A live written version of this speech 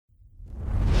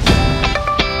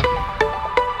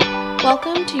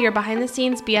Welcome to your Behind the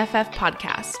Scenes BFF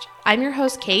podcast. I'm your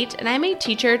host, Kate, and I'm a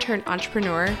teacher turned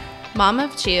entrepreneur, mom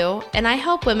of two, and I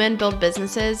help women build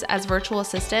businesses as virtual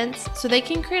assistants so they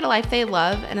can create a life they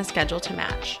love and a schedule to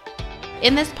match.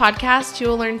 In this podcast, you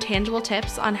will learn tangible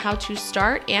tips on how to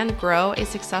start and grow a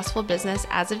successful business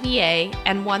as a VA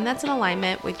and one that's in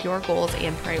alignment with your goals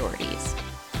and priorities.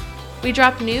 We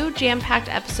drop new jam-packed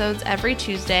episodes every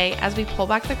Tuesday as we pull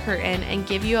back the curtain and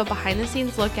give you a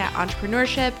behind-the-scenes look at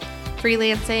entrepreneurship,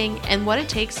 freelancing, and what it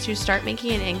takes to start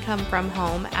making an income from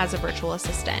home as a virtual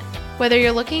assistant. Whether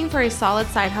you're looking for a solid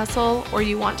side hustle or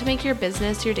you want to make your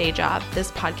business your day job, this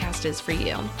podcast is for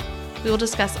you. We will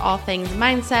discuss all things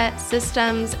mindset,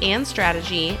 systems, and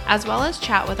strategy, as well as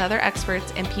chat with other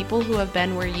experts and people who have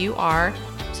been where you are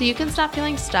so you can stop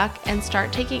feeling stuck and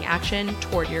start taking action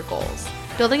toward your goals.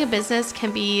 Building a business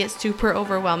can be super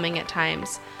overwhelming at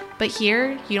times, but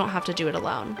here you don't have to do it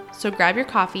alone. So grab your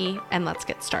coffee and let's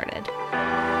get started.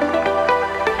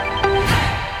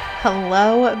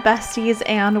 Hello, besties,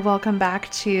 and welcome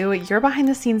back to your Behind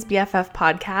the Scenes BFF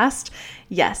podcast.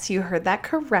 Yes, you heard that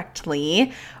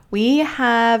correctly. We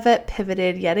have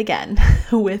pivoted yet again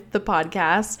with the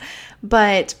podcast,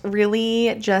 but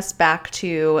really just back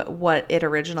to what it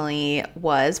originally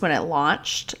was when it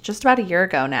launched just about a year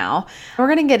ago now.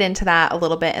 We're going to get into that a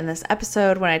little bit in this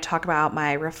episode when I talk about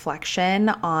my reflection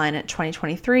on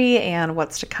 2023 and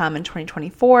what's to come in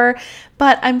 2024,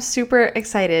 but I'm super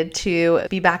excited to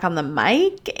be back on the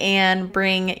mic and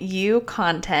bring you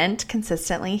content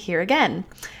consistently here again.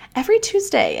 Every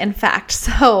Tuesday, in fact.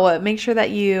 So make sure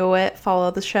that you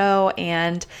follow the show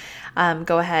and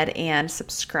go ahead and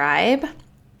subscribe.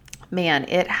 Man,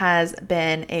 it has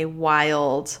been a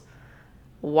wild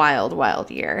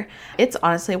year. It's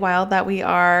honestly wild that we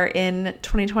are in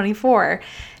 2024.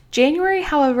 January,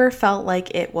 however, felt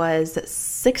like it was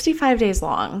 65 days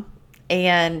long.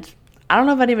 And I don't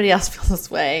know if anybody else feels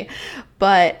this way,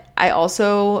 but I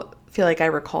also feel like I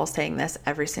recall saying this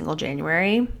every single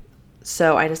January.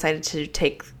 So I decided to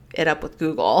take it up with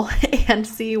Google and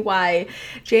see why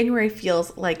January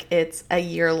feels like it's a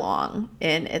year long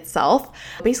in itself.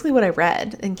 Basically what I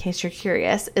read, in case you're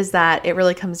curious, is that it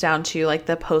really comes down to like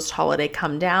the post-holiday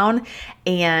come down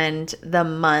and the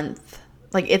month,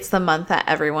 like it's the month that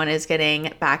everyone is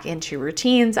getting back into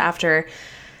routines after,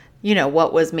 you know,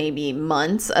 what was maybe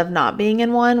months of not being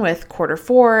in one with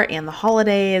Q4 and the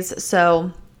holidays.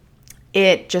 So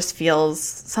it just feels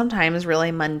sometimes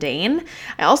really mundane.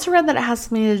 I also read that it has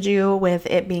something to do with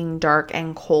it being dark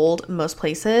and cold most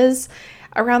places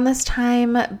around this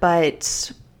time,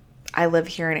 but I live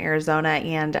here in Arizona,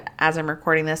 and as I'm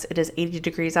recording this, it is 80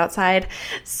 degrees outside,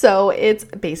 so it's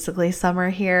basically summer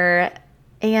here.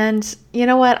 And you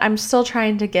know what? I'm still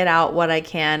trying to get out what I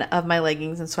can of my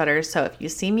leggings and sweaters, so if you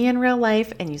see me in real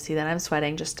life and you see that I'm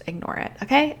sweating, just ignore it,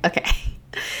 okay? Okay.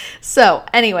 So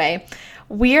anyway,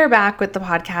 we are back with the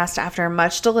podcast after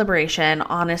much deliberation,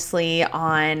 honestly,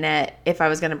 on if I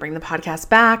was going to bring the podcast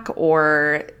back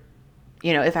or,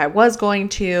 you know, if I was going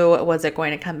to, was it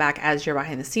going to come back as your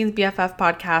Behind the Scenes BFF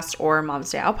podcast or Mom's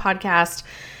Day Out podcast?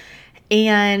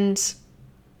 And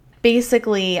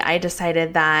basically, I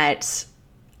decided that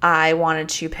I wanted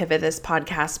to pivot this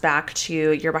podcast back to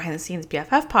your Behind the Scenes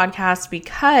BFF podcast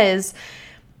because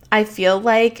I feel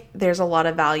like there's a lot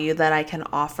of value that I can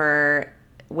offer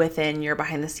within your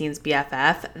Behind the Scenes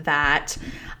BFF that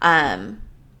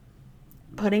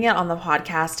putting it on the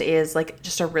podcast is like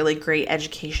just a really great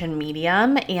education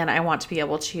medium, and I want to be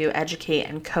able to educate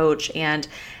and coach and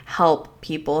help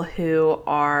people who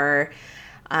are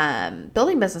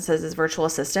building businesses as virtual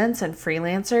assistants and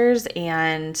freelancers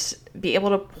and be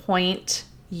able to point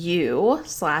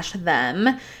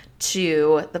you/them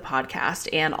to the podcast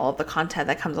and all of the content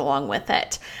that comes along with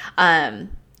it.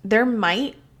 There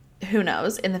might, who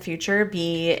knows, in the future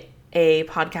be a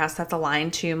podcast that's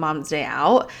aligned to Mom's Day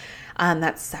Out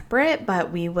that's separate,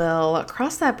 but we will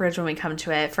cross that bridge when we come to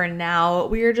it. For now,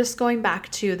 we are just going back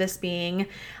to this being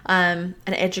an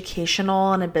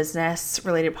educational and a business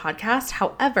related podcast.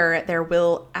 However, there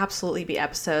will absolutely be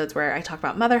episodes where I talk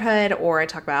about motherhood or I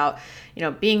talk about, you know,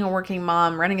 being a working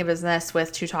mom, running a business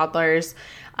with two toddlers,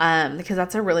 because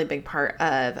that's a really big part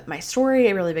of my story,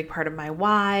 a really big part of my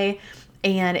why,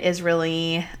 and is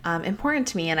really important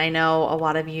to me. And I know a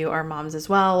lot of you are moms as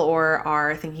well or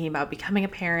are thinking about becoming a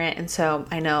parent. And so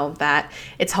I know that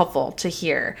it's helpful to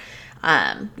hear,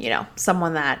 you know,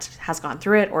 someone that has gone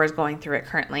through it or is going through it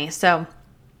currently. So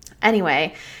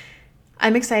anyway,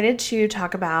 I'm excited to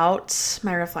talk about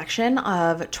my reflection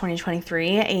of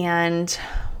 2023 and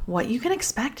what you can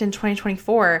expect in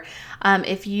 2024.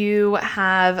 If you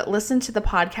have listened to the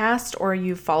podcast or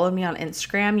you followed me on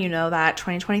Instagram, you know that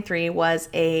 2023 was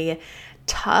a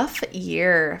tough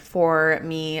year for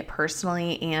me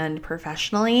personally and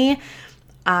professionally.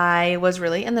 I was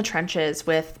really in the trenches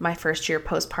with my first year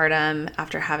postpartum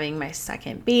after having my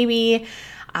second baby.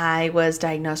 I was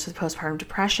diagnosed with postpartum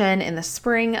depression in the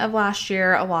spring of last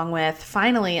year, along with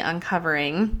finally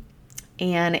uncovering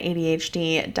an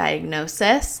ADHD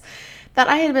diagnosis that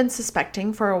I had been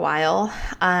suspecting for a while,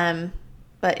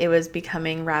 but it was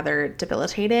becoming rather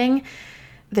debilitating.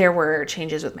 There were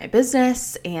changes with my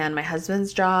business and my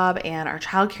husband's job and our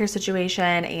childcare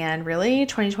situation, and really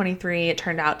 2023 it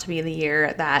turned out to be the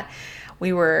year that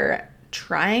we were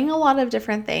trying a lot of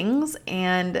different things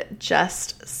and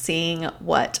just seeing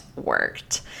what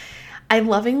worked. I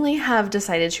lovingly have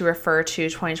decided to refer to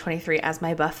 2023 as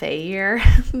my buffet year,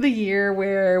 the year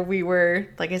where we were,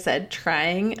 like I said,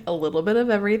 trying a little bit of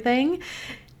everything,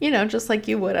 just like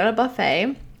you would at a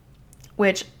buffet.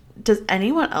 Which, does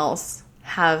anyone else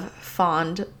have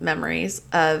fond memories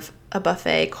of a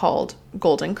buffet called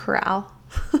Golden Corral?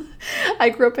 I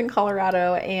grew up in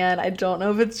Colorado, and I don't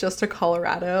know if it's just a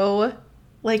Colorado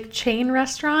chain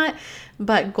restaurant,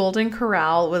 but Golden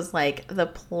Corral was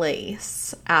the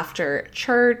place after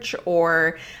church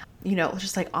or,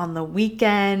 just on the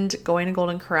weekend. Going to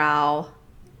Golden Corral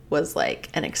was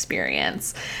an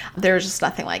experience. There was just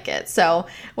nothing like it. So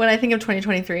when I think of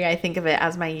 2023, I think of it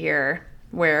as my year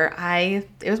where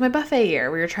it was my buffet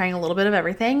year. We were trying a little bit of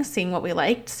everything, seeing what we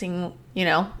liked, seeing,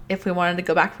 if we wanted to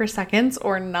go back for seconds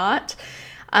or not.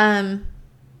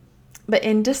 But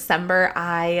in December,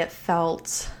 I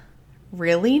felt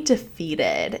really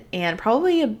defeated, and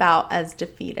probably about as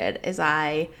defeated as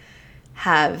I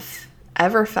have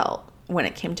ever felt when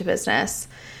it came to business.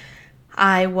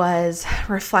 I was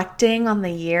reflecting on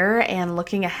the year and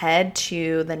looking ahead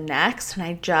to the next, and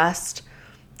I just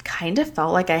kind of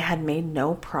felt like I had made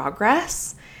no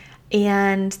progress,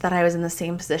 and that I was in the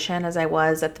same position as I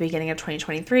was at the beginning of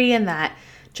 2023, and that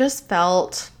just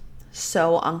felt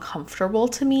so uncomfortable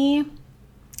to me.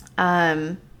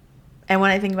 And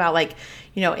when I think about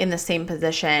in the same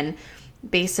position,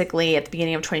 basically at the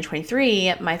beginning of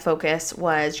 2023, my focus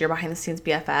was Your Behind the Scenes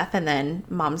BFF and then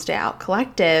Mom's Day Out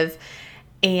Collective.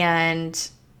 And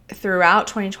throughout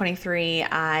 2023,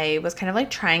 I was kind of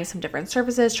trying some different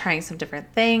services, trying some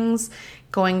different things,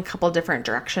 going a couple different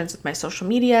directions with my social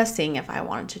media, seeing if I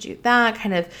wanted to do that,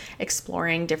 kind of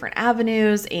exploring different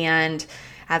avenues. And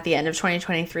at the end of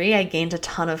 2023, I gained a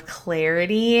ton of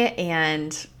clarity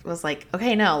and was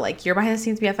okay, no, Your Behind the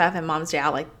Scenes BFF and Mom's Day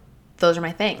Out, those are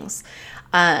my things.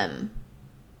 And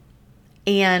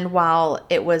while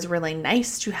it was really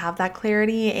nice to have that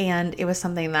clarity and it was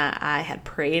something that I had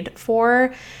prayed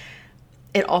for,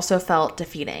 it also felt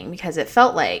defeating because it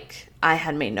felt like I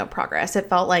had made no progress. It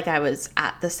felt like I was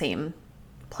at the same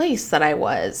place that I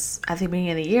was at the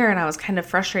beginning of the year, and I was kind of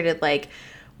frustrated,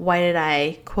 why did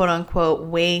I, quote unquote,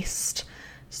 waste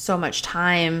so much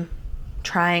time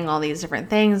trying all these different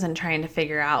things and trying to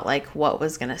figure out what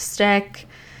was going to stick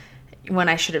when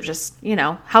I should have just,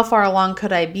 how far along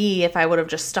could I be if I would have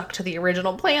just stuck to the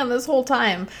original plan this whole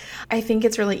time? I think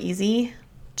it's really easy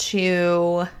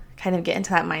to kind of get into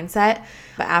that mindset.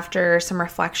 But after some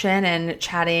reflection and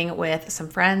chatting with some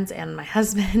friends and my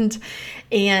husband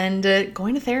and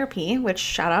going to therapy, which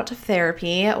shout out to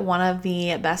therapy, one of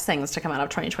the best things to come out of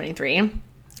 2023,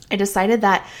 I decided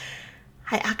that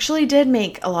I actually did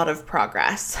make a lot of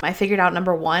progress. I figured out,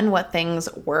 number one, what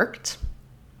things worked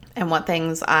and what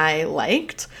things I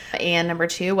liked, and number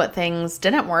two, what things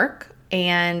didn't work.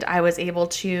 And I was able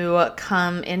to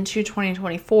come into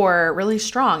 2024 really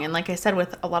strong. And like I said,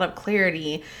 with a lot of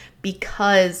clarity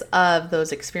because of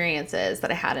those experiences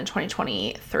that I had in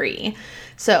 2023.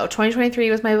 So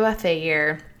 2023 was my buffet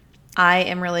year. I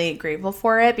am really grateful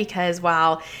for it because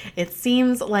while it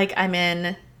seems like I'm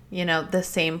in, the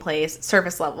same place,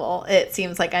 surface level, it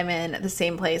seems like I'm in the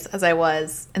same place as I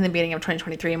was in the beginning of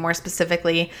 2023. More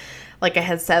specifically, like I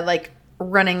had said,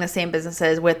 running the same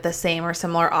businesses with the same or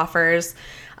similar offers,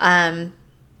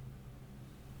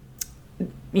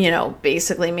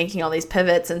 basically making all these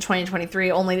pivots in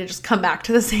 2023 only to just come back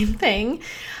to the same thing.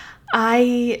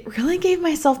 I really gave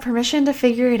myself permission to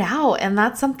figure it out. And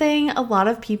that's something a lot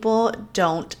of people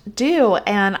don't do.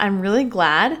 And I'm really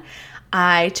glad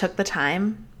I took the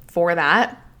time for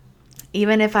that.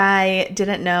 Even if I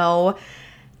didn't know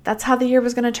that's how the year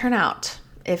was going to turn out,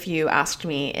 if you asked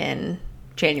me in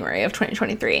January of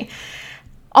 2023.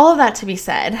 All of that to be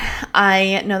said,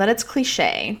 I know that it's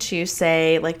cliche to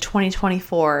say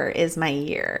 2024 is my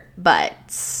year,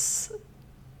 but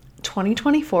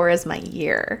 2024 is my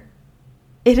year.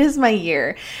 It is my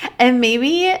year. And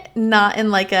maybe not in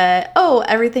like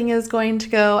everything is going to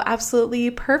go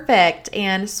absolutely perfect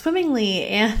and swimmingly,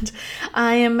 and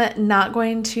I am not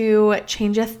going to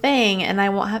change a thing, and I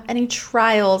won't have any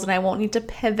trials, and I won't need to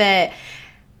pivot,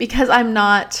 because I'm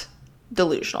not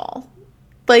delusional.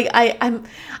 Like I'm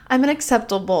an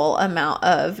acceptable amount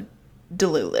of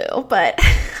delulu, but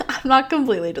I'm not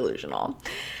completely delusional.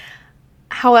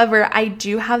 However, I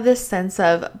do have this sense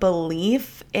of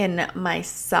belief in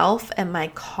myself and my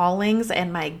callings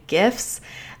and my gifts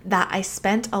that I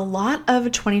spent a lot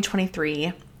of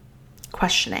 2023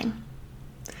 questioning.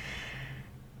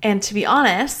 And to be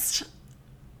honest,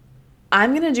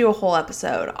 I'm going to do a whole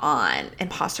episode on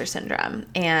imposter syndrome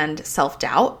and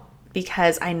self-doubt,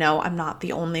 because I know I'm not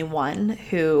the only one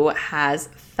who has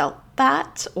felt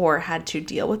that or had to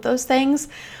deal with those things.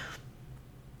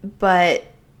 But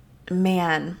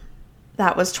man,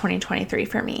 that was 2023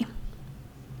 for me.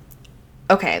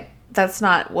 Okay, that's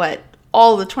not what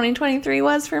all the 2023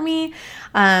 was for me.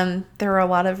 There were a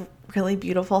lot of really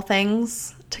beautiful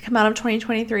things to come out of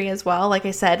 2023 as well. Like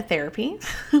I said, therapy,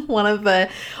 one of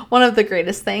the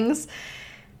greatest things.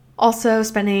 Also,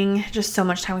 spending just so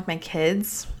much time with my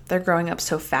kids. They're growing up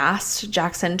so fast.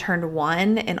 Jackson turned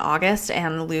 1 in August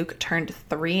and Luke turned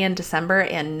 3 in December.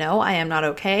 And no, I am not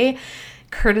okay.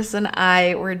 Curtis and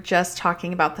I were just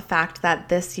talking about the fact that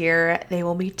this year they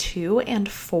will be 2 and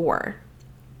 4,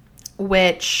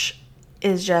 which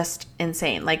is just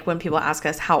insane. Like when people ask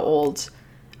us, how old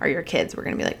are your kids? We're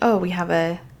going to be like, oh, we have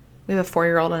a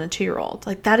 4-year-old and a 2-year-old.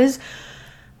 Like that is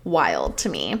wild to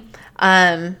me.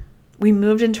 We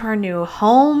moved into our new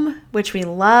home, which we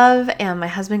love, and my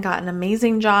husband got an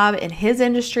amazing job in his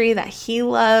industry that he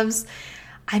loves.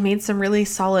 I made some really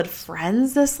solid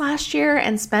friends this last year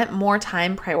and spent more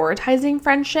time prioritizing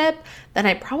friendship than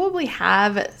I probably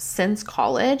have since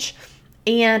college.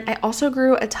 And I also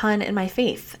grew a ton in my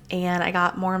faith, and I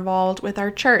got more involved with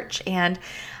our church, and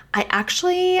I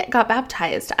actually got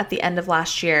baptized at the end of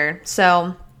last year.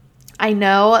 So I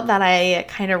know that I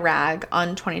kind of rag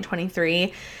on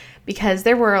 2023 because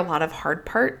there were a lot of hard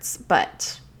parts,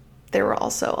 but there were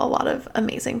also a lot of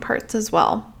amazing parts as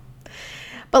well.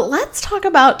 But let's talk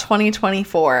about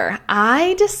 2024.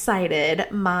 I decided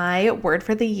my word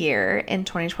for the year in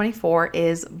 2024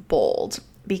 is bold,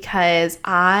 because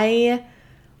I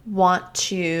want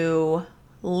to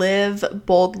live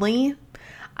boldly.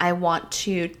 I want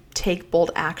to take bold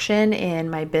action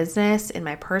in my business, in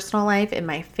my personal life, in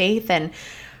my faith. And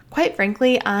quite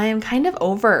frankly, I'm kind of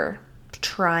over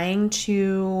trying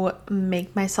to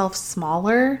make myself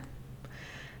smaller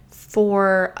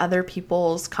for other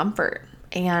people's comfort,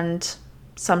 and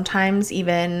sometimes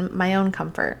even my own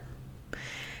comfort.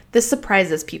 This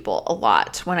surprises people a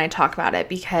lot when I talk about it,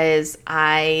 because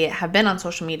I have been on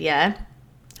social media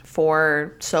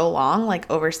for so long,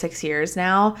 like over 6 years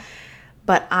now,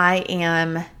 but I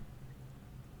am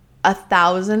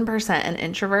 1,000% an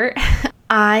introvert.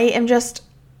 I am just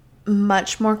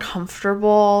much more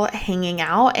comfortable hanging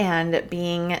out and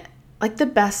being like the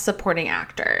best supporting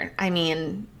actor. I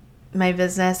mean, my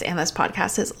business and this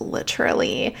podcast is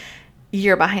literally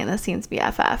your behind the scenes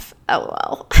BFF.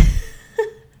 LOL.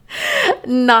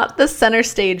 Not the center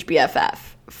stage BFF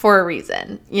for a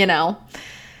reason, you know?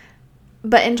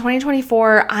 But in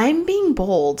 2024, I'm being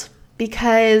bold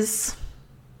because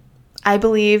I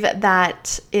believe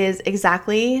that is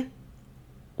exactly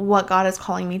what God is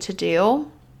calling me to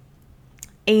do.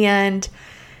 And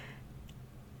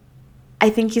I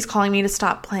think he's calling me to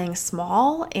stop playing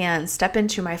small and step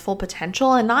into my full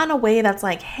potential, and not in a way that's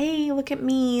like, hey, look at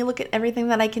me, look at everything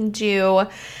that I can do,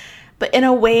 but in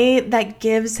a way that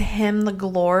gives him the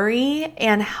glory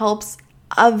and helps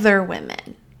other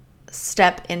women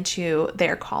step into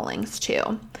their callings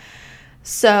too.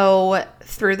 So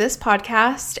through this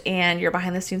podcast and your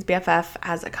Behind the Scenes BFF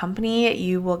as a company,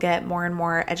 you will get more and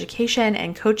more education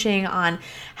and coaching on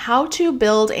how to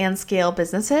build and scale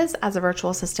businesses as a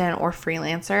virtual assistant or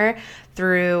freelancer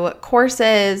through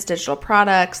courses, digital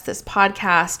products, this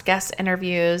podcast, guest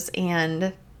interviews,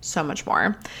 and so much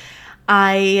more.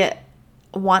 I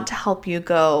want to help you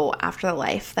go after the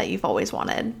life that you've always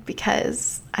wanted,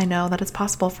 because I know that it's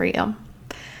possible for you.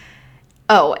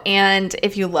 Oh, and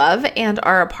if you love and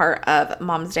are a part of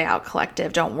Mom's Day Out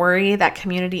Collective, don't worry, that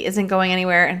community isn't going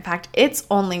anywhere. In fact, it's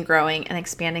only growing and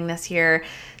expanding this year.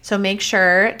 So make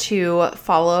sure to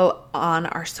follow on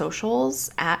our socials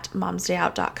at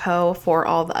momsdayout.co for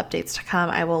all the updates to come.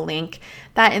 I will link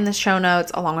that in the show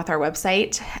notes along with our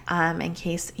website in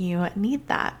case you need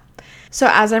that. So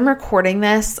as I'm recording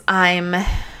this, I'm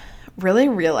really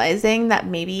realizing that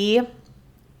maybe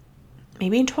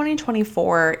maybe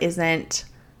 2024 isn't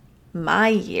my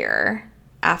year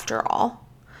after all.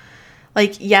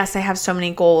 Like, yes, I have so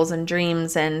many goals and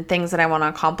dreams and things that I want to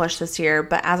accomplish this year,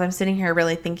 but as I'm sitting here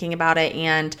really thinking about it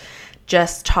and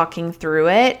just talking through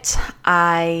it,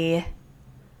 I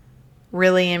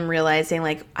really am realizing,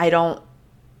 like, I don't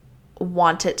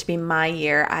want it to be my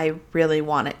year. I really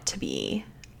want it to be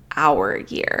our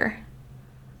year.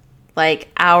 Like,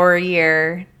 our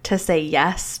year to say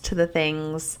yes to the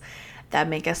things that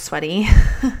make us sweaty.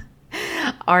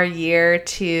 Our year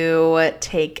to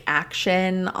take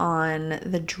action on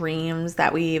the dreams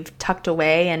that we've tucked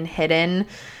away and hidden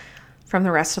from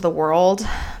the rest of the world.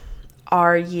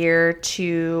 Our year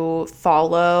to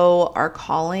follow our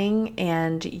calling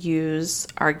and use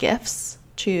our gifts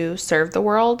to serve the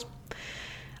world.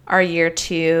 Our year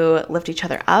to lift each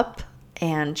other up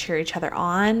and cheer each other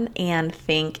on and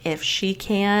think, if she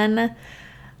can,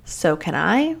 so can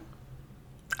I.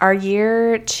 Our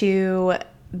year to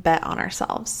bet on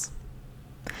ourselves.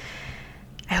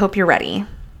 I hope you're ready.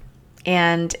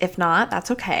 And if not, that's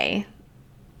okay.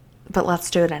 But let's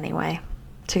do it anyway,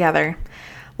 together.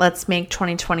 Let's make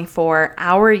 2024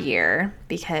 our year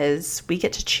because we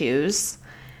get to choose.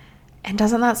 And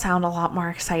doesn't that sound a lot more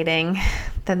exciting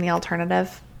than the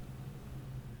alternative?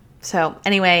 So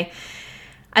anyway,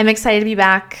 I'm excited to be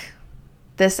back.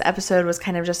 This episode was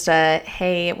kind of just a,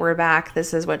 hey, we're back.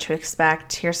 This is what to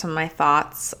expect. Here's some of my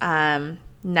thoughts.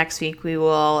 Next week, we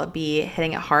will be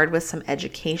hitting it hard with some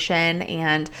education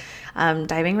and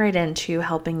diving right into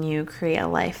helping you create a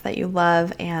life that you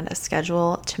love and a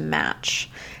schedule to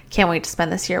match. Can't wait to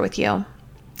spend this year with you.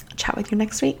 Chat with you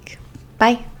next week.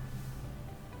 Bye.